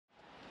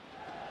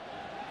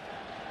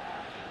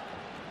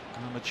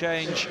And the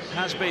change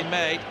has been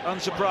made,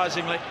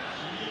 unsurprisingly.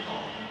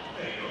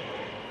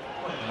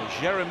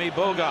 Jeremie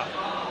Boga,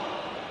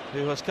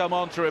 who has come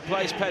on to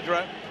replace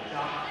Pedro.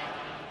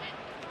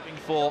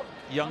 For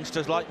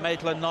youngsters like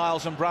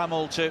Maitland-Niles and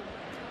Bramall to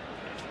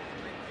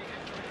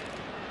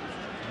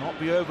not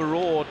be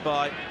overawed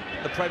by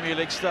the Premier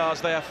League stars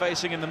they are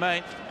facing in the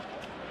main.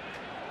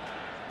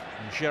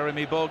 And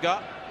Jeremie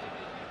Boga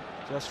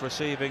just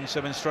receiving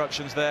some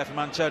instructions there from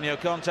Antonio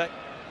Conte.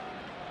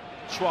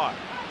 Schwab,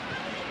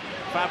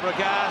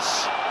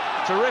 Fabregas,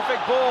 terrific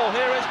ball.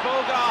 Here is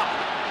Boga.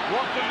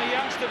 What can the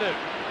youngster do?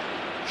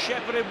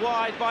 Shepherded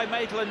wide by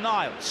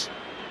Maitland-Niles.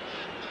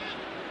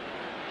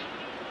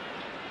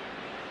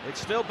 It's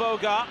still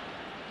Boga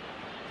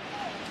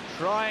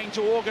trying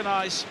to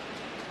organise.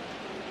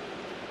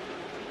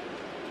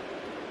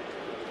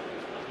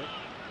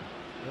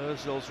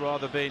 Ozil's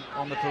rather been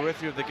on the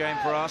periphery of the game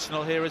for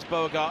Arsenal. Here is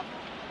Boga.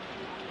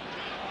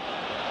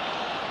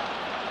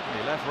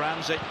 He left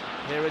Ramsey.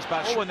 Here is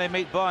Batshuayi when they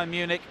meet Bayern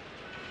Munich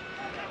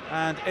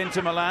and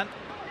Inter Milan.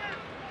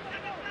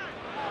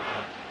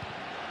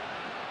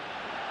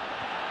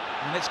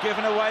 And it's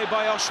given away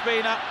by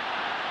Ospina.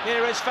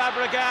 Here is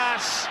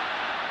Fabregas.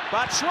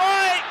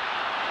 Batshuayi!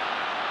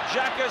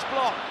 Xhaka's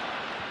block.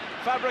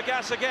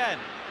 Fabregas again.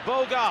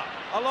 Boga.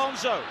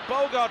 Alonso.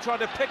 Boga trying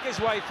to pick his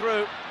way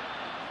through.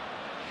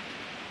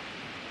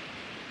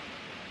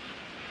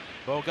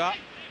 Boga.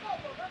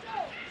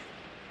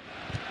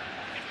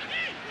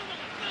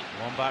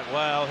 One back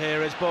well.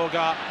 Here is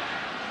Boga.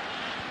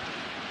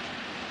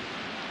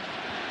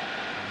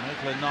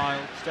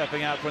 Maitland-Niles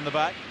stepping out from the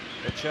back.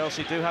 But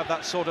Chelsea do have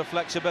that sort of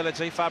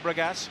flexibility.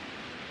 Fabregas.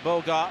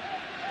 Boga.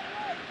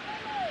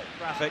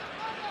 Traffic.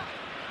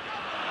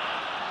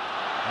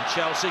 And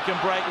Chelsea can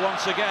break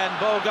once again.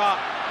 Boga.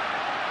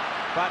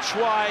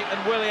 Batshuayi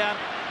and Willian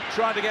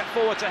trying to get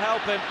forward to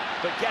help him,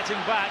 but getting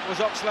back was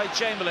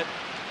Oxlade-Chamberlain.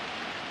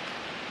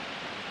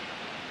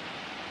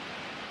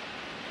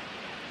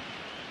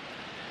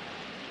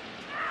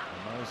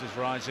 Moses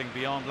rising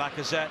beyond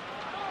Lacazette.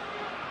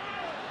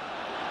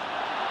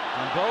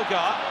 And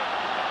Boga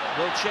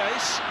will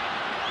chase,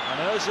 and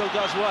Ozil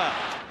does well.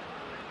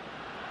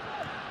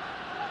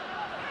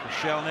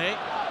 Koscielny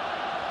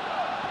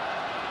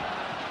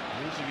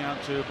losing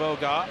out to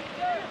Boga.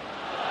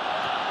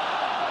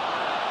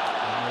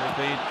 And there have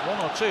been one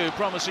or two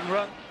promising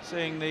runs,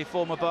 seeing the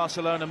former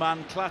Barcelona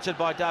man clattered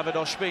by David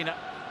Ospina.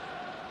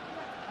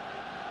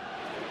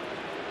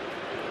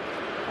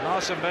 And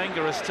Arsene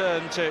Wenger has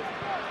turned to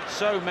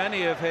so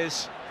many of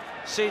his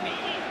senior.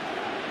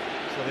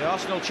 So the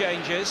Arsenal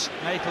changes.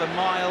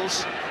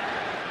 Maitland-Niles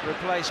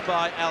replaced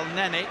by El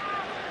Neni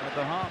at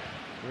the half,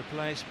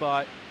 replaced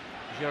by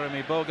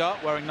Jeremie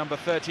Boga wearing number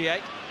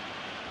 38.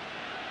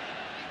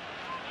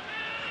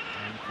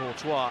 And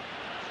Courtois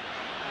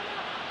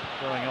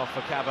going off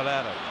for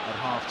Caballero at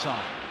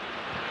half-time.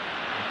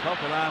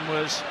 Coquelin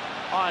was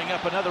eyeing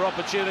up another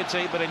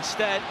opportunity, but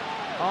instead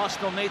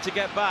Arsenal need to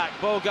get back.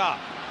 Boga.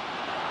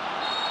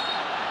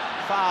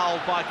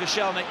 Fouled by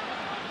Koscielny.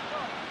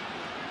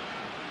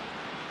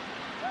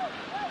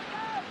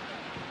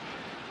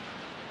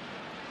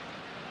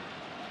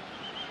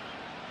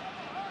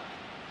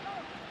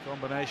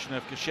 Combination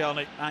of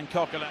Koscielny and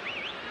Coquelin.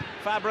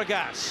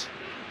 Fabregas.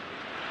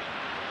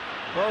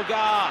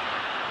 Boga.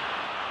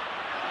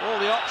 All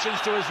the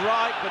options to his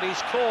right, but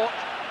he's caught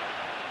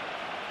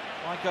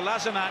by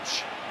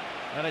Kolasinac,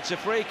 and it's a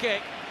free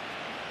kick.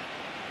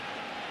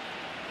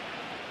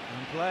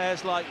 And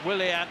players like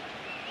Willian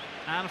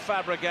and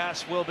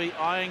Fabregas will be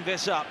eyeing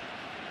this up.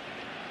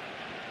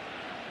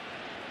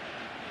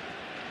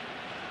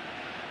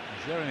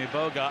 Jeremie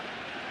Boga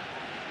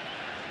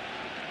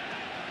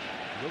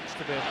looks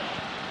to be.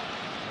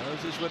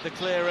 Moses with the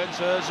clearance.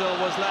 Ozil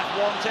was left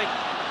wanting,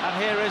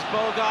 and here is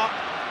Boga.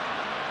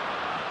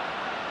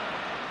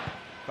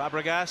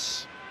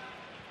 Fabregas.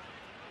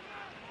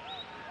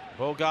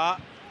 Boga.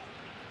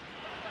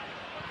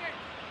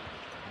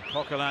 And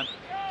Coquelin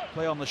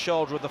play on the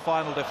shoulder of the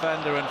final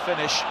defender and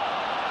finish.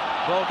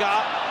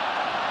 Boga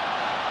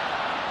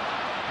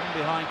in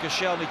behind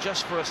Koscielny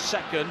just for a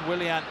second.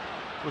 Willian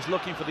was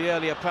looking for the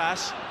earlier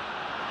pass.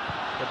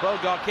 But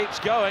Boga keeps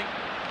going.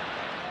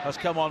 Has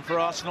come on for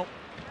Arsenal.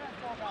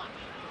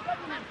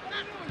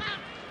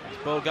 It's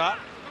Boga.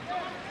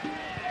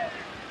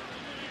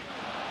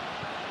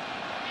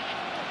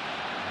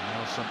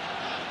 Nelson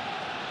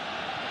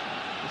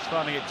just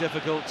finding it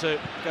difficult to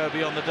go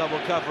beyond the double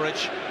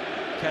coverage.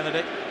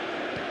 Kennedy.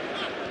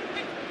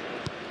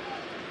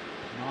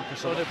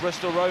 Marcus on the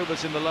Bristol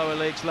Rovers in the lower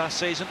leagues last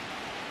season.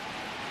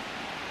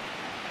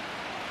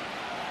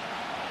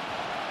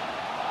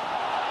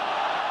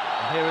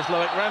 And here is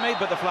Loic Remy,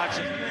 but the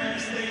flags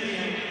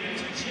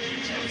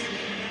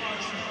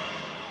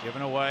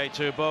given away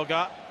to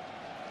Boga,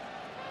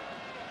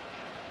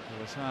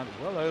 who has had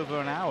well over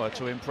an hour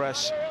to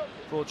impress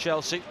for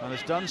Chelsea and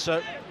has done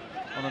so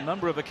on a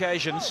number of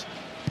occasions.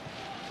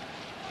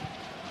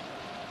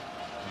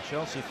 And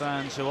Chelsea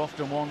fans who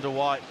often wonder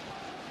why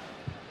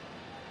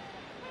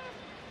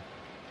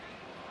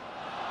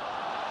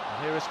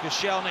Here is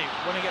Koscielny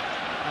winning it,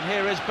 and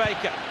here is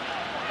Baker.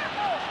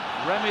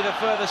 Remy the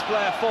furthest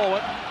player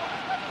forward,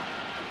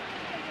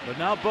 but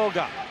now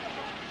Boga.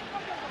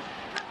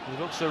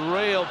 He looks a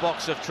real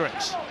box of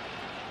tricks.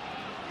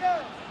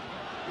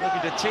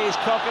 Looking to tease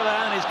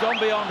Coquelin, he's gone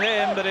beyond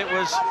him, but it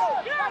was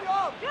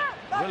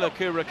Willock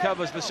who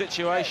recovers the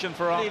situation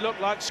for us. He looked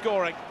like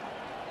scoring.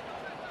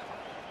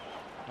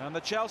 And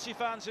the Chelsea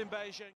fans in Beijing.